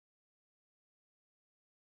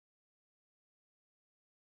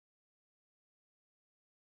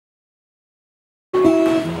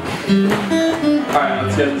Alright,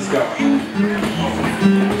 let's get this going.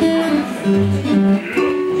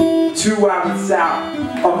 2 hours south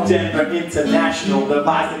of Denver International, there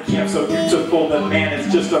lies a camp so beautiful that man is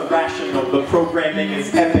just irrational. The programming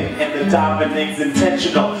is epic and the domining's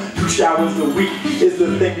intentional. 2 showers a week is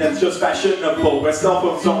the thing that's just fashionable, where cell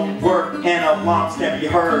phones don't work and alarms can be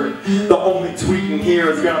heard. The only tweeting here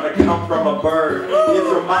is gonna come from a bird. It's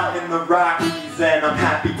Ramah in the Rockies, and I'm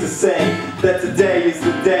happy to say that today is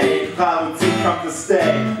the day Quality come to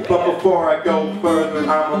stay. But before I go further,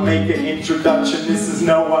 I'ma make an introduction. This is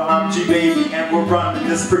Noah, I'm Gabi, and we're running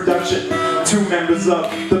this production. 2 members of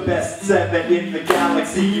the best 7 in the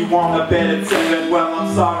galaxy. You want a bet at 7? Well,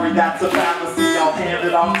 I'm sorry, that's a fallacy. I'll hand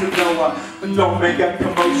it off to Noah, but don't make a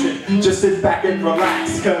commotion. Just sit back and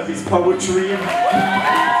relax, cause he's poetry and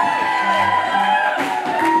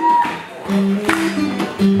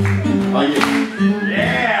oh yeah.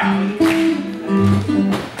 Yeah!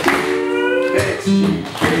 That's cheap,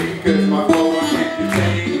 baby, cause my flow can't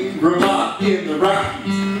contain Ramah in the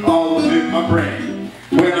Rockies, all of it my brain.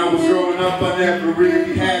 When I was growing up, I never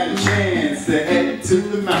really had a chance to head to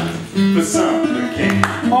the mountains for summer camp.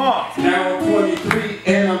 Now I'm 23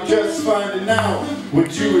 and I'm just finding out what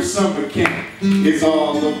Jewish summer camp is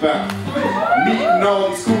all about. Meeting all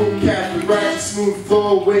these cool cats with righteous smooth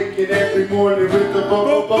flow, waking every morning with the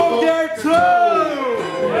bubble bubble.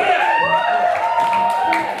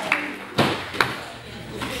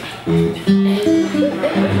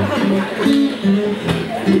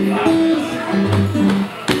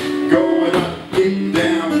 Going up, getting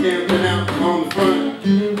down, camping out on the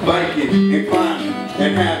front, biking and climbing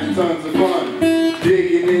and having tons of fun,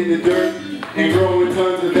 digging in the dirt and growing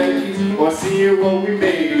tons of veggies, or seeing what we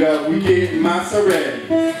made up. We getting mozzarella,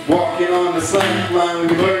 walking on the slack line,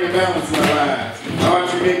 we learning balance in our lives.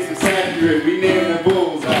 Archery makes us accurate, we name the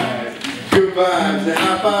bullseyes. Good vibes and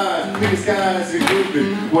high fives, clear skies and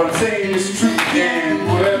grooving. What I'm saying is true, and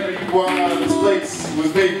wherever you are, this place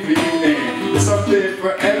was made for you, and there's something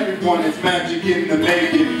for everyone. It's magic in the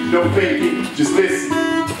making, no faking, just listen.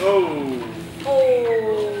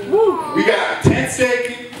 We got tent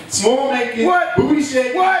staking, small making, booty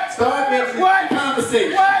shaking, star making,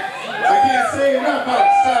 conversation. I can't say enough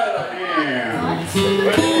outside of here.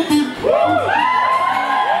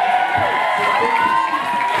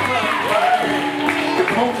 The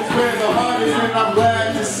moments where the heart is, and I'm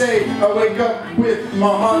glad to say I wake up with my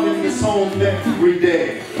heart in this home every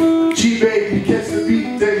day. G-Baby, catch the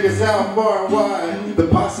beat, take us out far and wide. The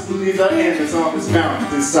possibilities are endless on this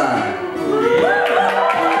mountain side.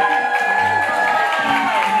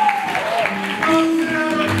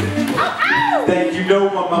 Thank you,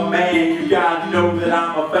 Noah, my man. You gotta know that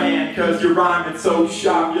I'm a fan, cause you're rhyming so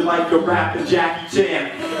sharp, you're like a rapper Jackie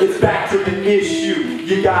Chan. It's back to the issue,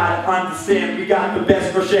 you gotta understand. We got the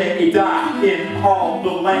best crochet dot in all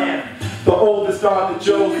the land. The oldest are the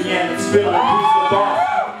Jolie, and it's Philip, who's the boss.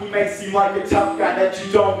 He may seem like a tough guy that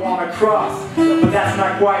you don't want to cross, but that's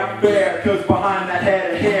not quite fair, cause behind that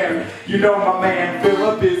head of hair, you know my man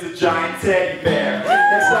Philip is a giant teddy bear.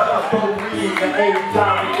 Next up, I'm Reed, the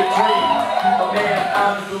A-Dom the dream. A man,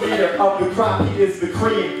 I'm the leader of the crop, he is the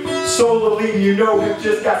cream. Solely, you know him,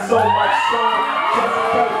 just got so much soul. Just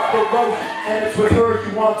because it's the road, and it's with her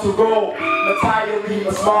you want to roll. Natalia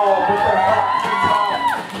Lima small, with her heart too tall.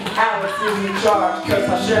 Alex is in charge, cause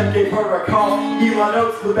Hashem gave her a call. Elon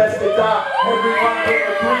Oaks the best they die, everyone will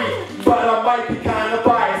agree. But I might be kinda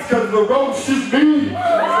biased, cause the roach is me. So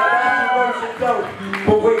that's the roach and dope.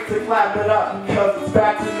 But wait to clap it up, cause it's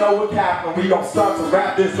back to Noah Kaplan. We gon' start to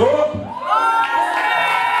wrap this up.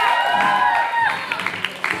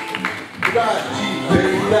 God,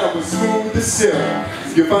 baby, that was smooth as silk.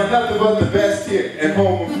 You'll find nothing but the best here at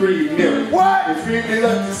home of free milk. It's really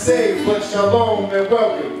left to say, but shalom and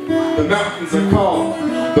welcome. The mountains are calm,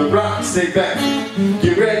 the rocks stay back.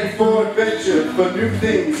 Get ready for adventure, for new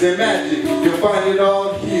things and magic. You'll find it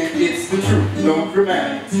all here, it's the truth, no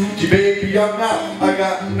dramatics. Baby, I'm out, I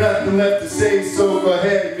got nothing left to say, so go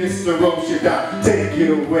ahead, Mr. Roshadot, take it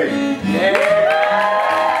away.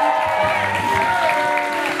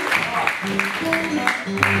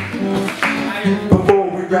 Before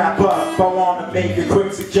we wrap up, I want to make a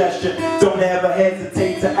quick suggestion. Don't ever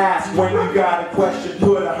hesitate to ask when you got a question.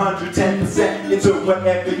 Put 110% into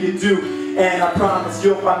whatever you do, and I promise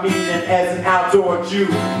you'll find meaning as an outdoor Jew.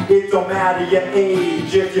 It don't matter your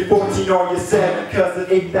age, if you're 14 or you're 7, cause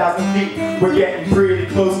at 8,000 feet, we're getting pretty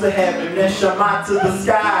close to heaven. Then Shema to the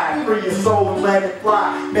sky, free your soul and let it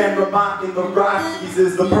fly. Man, Ramah in the Rockies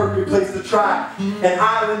is the perfect place to try. An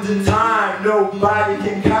island in time, nobody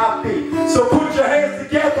can copy. So put your hands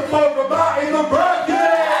together for Ramah in the Rockies!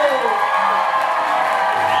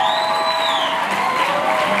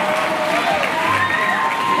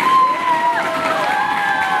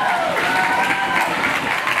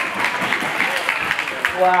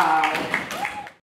 Wow.